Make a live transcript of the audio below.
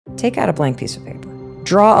take out a blank piece of paper.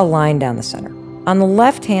 Draw a line down the center. On the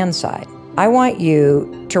left-hand side, I want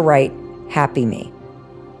you to write happy me.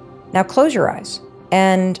 Now close your eyes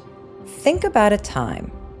and think about a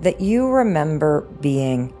time that you remember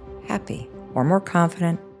being happy or more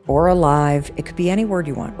confident or alive. It could be any word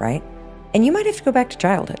you want, right? And you might have to go back to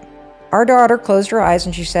childhood. Our daughter closed her eyes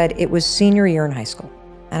and she said it was senior year in high school.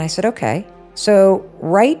 And I said, okay, so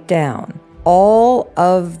write down all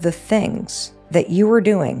of the things that you were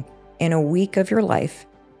doing in a week of your life,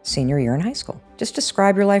 senior year in high school. Just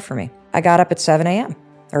describe your life for me. I got up at 7 a.m.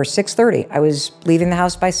 or 6:30. I was leaving the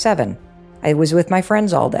house by 7. I was with my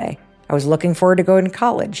friends all day. I was looking forward to going to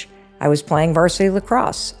college. I was playing varsity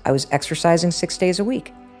lacrosse. I was exercising 6 days a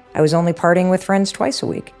week. I was only partying with friends twice a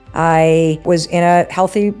week. I was in a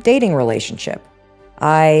healthy dating relationship.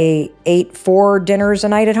 I ate 4 dinners a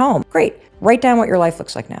night at home. Great. Write down what your life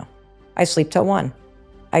looks like now. I sleep till 1.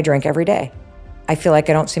 I drink every day. I feel like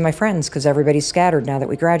I don't see my friends because everybody's scattered now that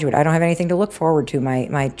we graduate. I don't have anything to look forward to.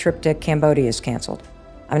 My trip to Cambodia is canceled.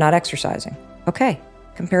 I'm not exercising. Okay,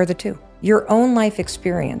 compare the two. Your own life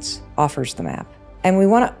experience offers the map. And we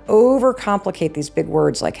want to overcomplicate these big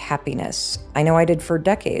words like happiness. I know I did for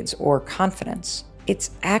decades, or confidence.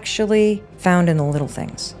 It's actually found in the little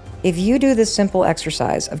things. If you do this simple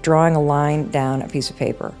exercise of drawing a line down a piece of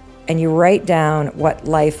paper and you write down what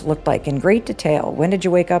life looked like in great detail, when did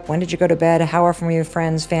you wake up, when did you go to bed, how often were you with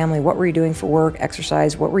friends, family, what were you doing for work,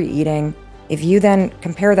 exercise, what were you eating? If you then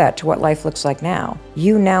compare that to what life looks like now,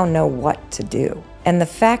 you now know what to do. And the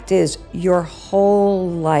fact is, your whole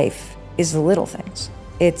life is the little things.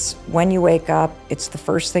 It's when you wake up, it's the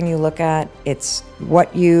first thing you look at, it's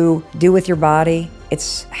what you do with your body,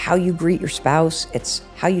 it's how you greet your spouse, it's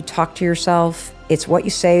how you talk to yourself, it's what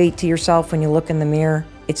you say to yourself when you look in the mirror,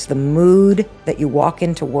 it's the mood that you walk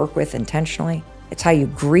into work with intentionally, it's how you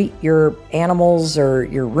greet your animals or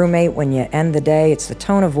your roommate when you end the day, it's the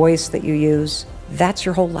tone of voice that you use. That's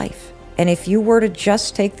your whole life. And if you were to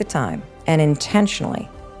just take the time and intentionally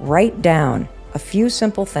write down a few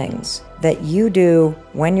simple things that you do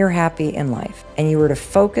when you're happy in life, and you were to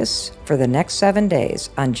focus for the next 7 days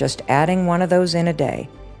on just adding one of those in a day,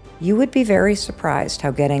 you would be very surprised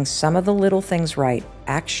how getting some of the little things right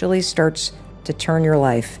actually starts to turn your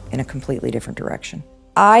life in a completely different direction.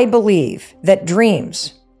 I believe that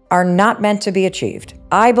dreams are not meant to be achieved.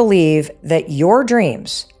 I believe that your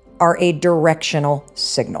dreams are a directional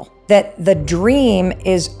signal. That the dream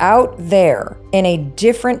is out there in a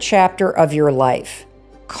different chapter of your life,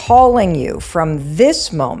 calling you from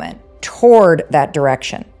this moment toward that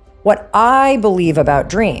direction. What I believe about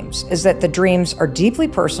dreams is that the dreams are deeply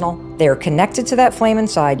personal. They are connected to that flame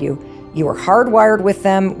inside you. You were hardwired with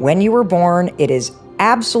them when you were born. It is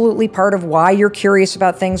absolutely part of why you're curious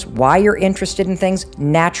about things, why you're interested in things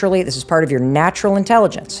naturally. This is part of your natural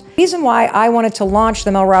intelligence. The reason why I wanted to launch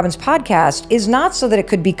the Mel Robbins podcast is not so that it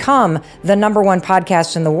could become the #1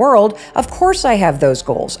 podcast in the world. Of course I have those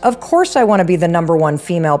goals. Of course I want to be the #1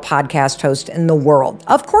 female podcast host in the world.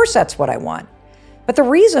 Of course that's what I want. But the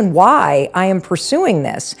reason why I am pursuing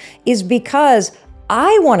this is because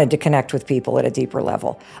I wanted to connect with people at a deeper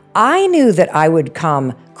level. I knew that I would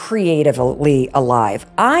come creatively alive.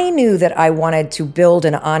 I knew that I wanted to build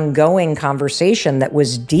an ongoing conversation that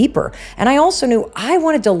was deeper. And I also knew I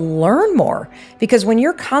wanted to learn more, because when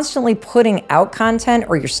you're constantly putting out content,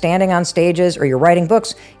 or you're standing on stages, or you're writing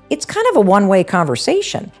books, it's kind of a one-way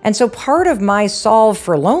conversation. And so part of my solve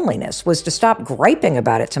for loneliness was to stop griping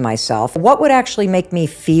about it to myself. What would actually make me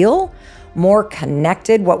feel more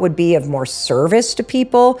connected? What would be of more service to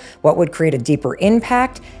people? What would create a deeper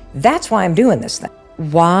impact? That's why I'm doing this thing.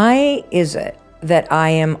 Why is it that I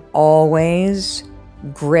am always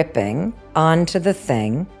gripping onto the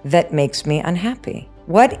thing that makes me unhappy?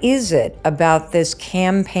 What is it about this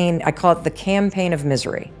campaign? I call it the campaign of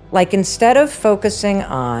misery. Like, instead of focusing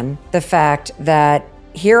on the fact that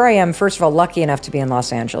here I am, first of all, lucky enough to be in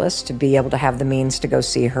Los Angeles, to be able to have the means to go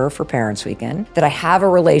see her for Parents Weekend, that I have a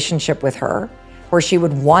relationship with her where she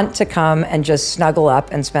would want to come and just snuggle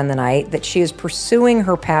up and spend the night, that she is pursuing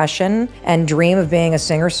her passion and dream of being a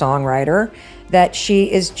singer-songwriter, that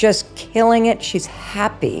she is just killing it, she's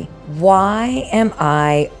happy. Why am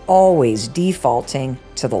I always defaulting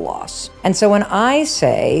to the loss? And so when I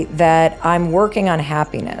say that I'm working on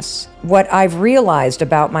happiness, what I've realized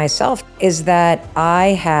about myself is that I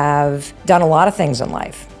have done a lot of things in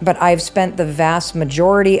life, but I've spent the vast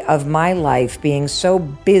majority of my life being so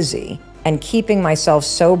busy and keeping myself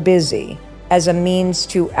so busy as a means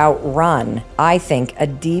to outrun, I think, a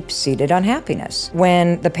deep-seated unhappiness.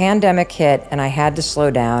 When the pandemic hit and I had to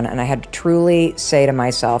slow down and I had to truly say to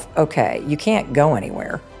myself, okay, you can't go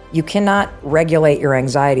anywhere. You cannot regulate your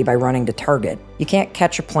anxiety by running to Target. You can't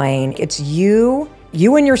catch a plane. It's you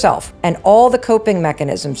and yourself, and all the coping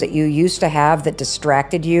mechanisms that you used to have that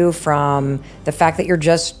distracted you from the fact that you're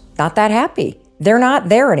just not that happy. They're not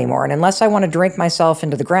there anymore. And unless I want to drink myself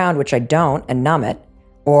into the ground, which I don't, and numb it,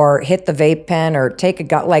 or hit the vape pen or take a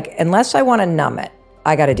gut, like, unless I want to numb it,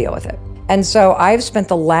 I got to deal with it. And so I've spent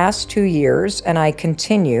the last 2 years, and I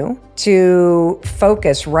continue to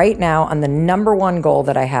focus right now on the number one goal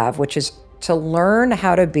that I have, which is to learn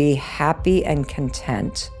how to be happy and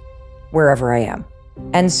content wherever I am.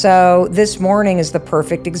 And so this morning is the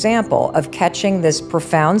perfect example of catching this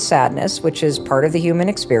profound sadness, which is part of the human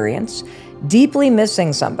experience. Deeply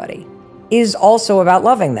missing somebody is also about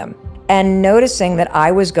loving them and noticing that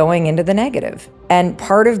I was going into the negative. And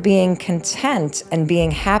part of being content and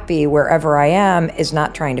being happy wherever I am is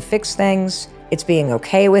not trying to fix things. It's being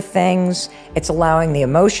okay with things. It's allowing the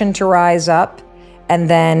emotion to rise up, and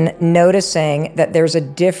then noticing that there's a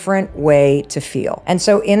different way to feel. And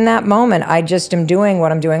so in that moment, I just am doing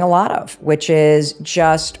what I'm doing a lot of, which is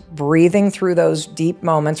just breathing through those deep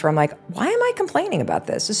moments where I'm like, why am I complaining about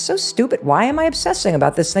this? This is so stupid. Why am I obsessing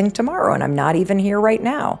about this thing tomorrow? And I'm not even here right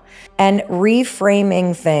now. And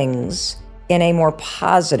reframing things in a more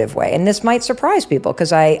positive way. And this might surprise people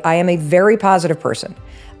because I am a very positive person.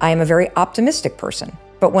 I am a very optimistic person.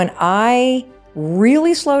 But when I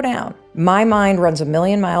really slow down, my mind runs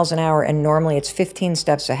 1,000,000 miles an hour, and normally it's 15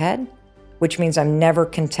 steps ahead, which means I'm never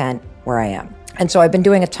content where I am. And so I've been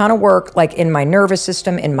doing a ton of work, like in my nervous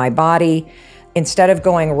system, in my body. Instead of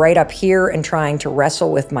going right up here and trying to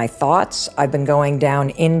wrestle with my thoughts, I've been going down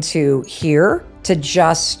into here to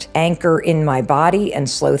just anchor in my body and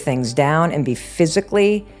slow things down and be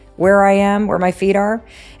physically where I am, where my feet are.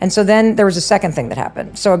 And so then there was a second thing that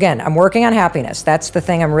happened. So again, I'm working on happiness. That's the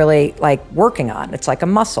thing I'm really like working on. It's like a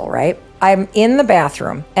muscle, right? I'm in the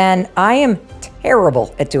bathroom and I am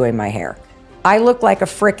terrible at doing my hair. I look like a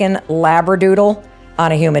frickin' labradoodle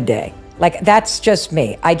on a humid day. Like, that's just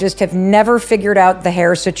me. I just have never figured out the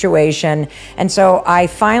hair situation. And so I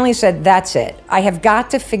finally said, that's it. I have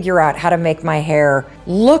got to figure out how to make my hair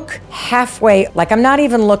look halfway, like I'm not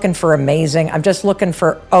even looking for amazing. I'm just looking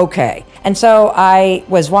for okay. And so I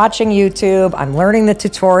was watching YouTube. I'm learning the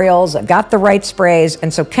tutorials. I've got the right sprays.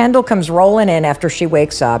 And so Kendall comes rolling in after she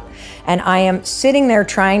wakes up, and I am sitting there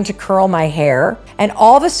trying to curl my hair. And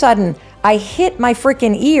all of a sudden, I hit my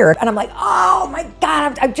freaking ear, and I'm like, oh my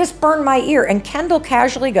God, I've just burned my ear. And Kendall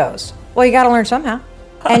casually goes, well, you got to learn somehow.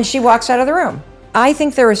 And she walks out of the room. I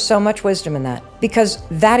think there is so much wisdom in that, because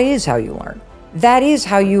that is how you learn. That is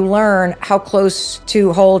how you learn how close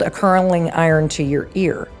to hold a curling iron to your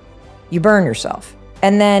ear. You burn yourself.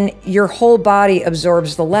 And then your whole body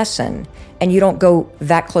absorbs the lesson, and you don't go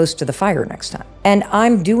that close to the fire next time. And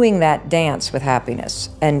I'm doing that dance with happiness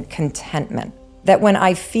and contentment. That when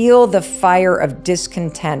I feel the fire of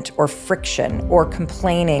discontent or friction or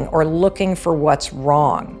complaining or looking for what's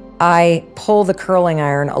wrong, I pull the curling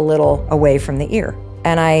iron a little away from the ear,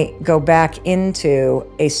 and I go back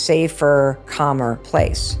into a safer, calmer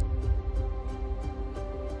place.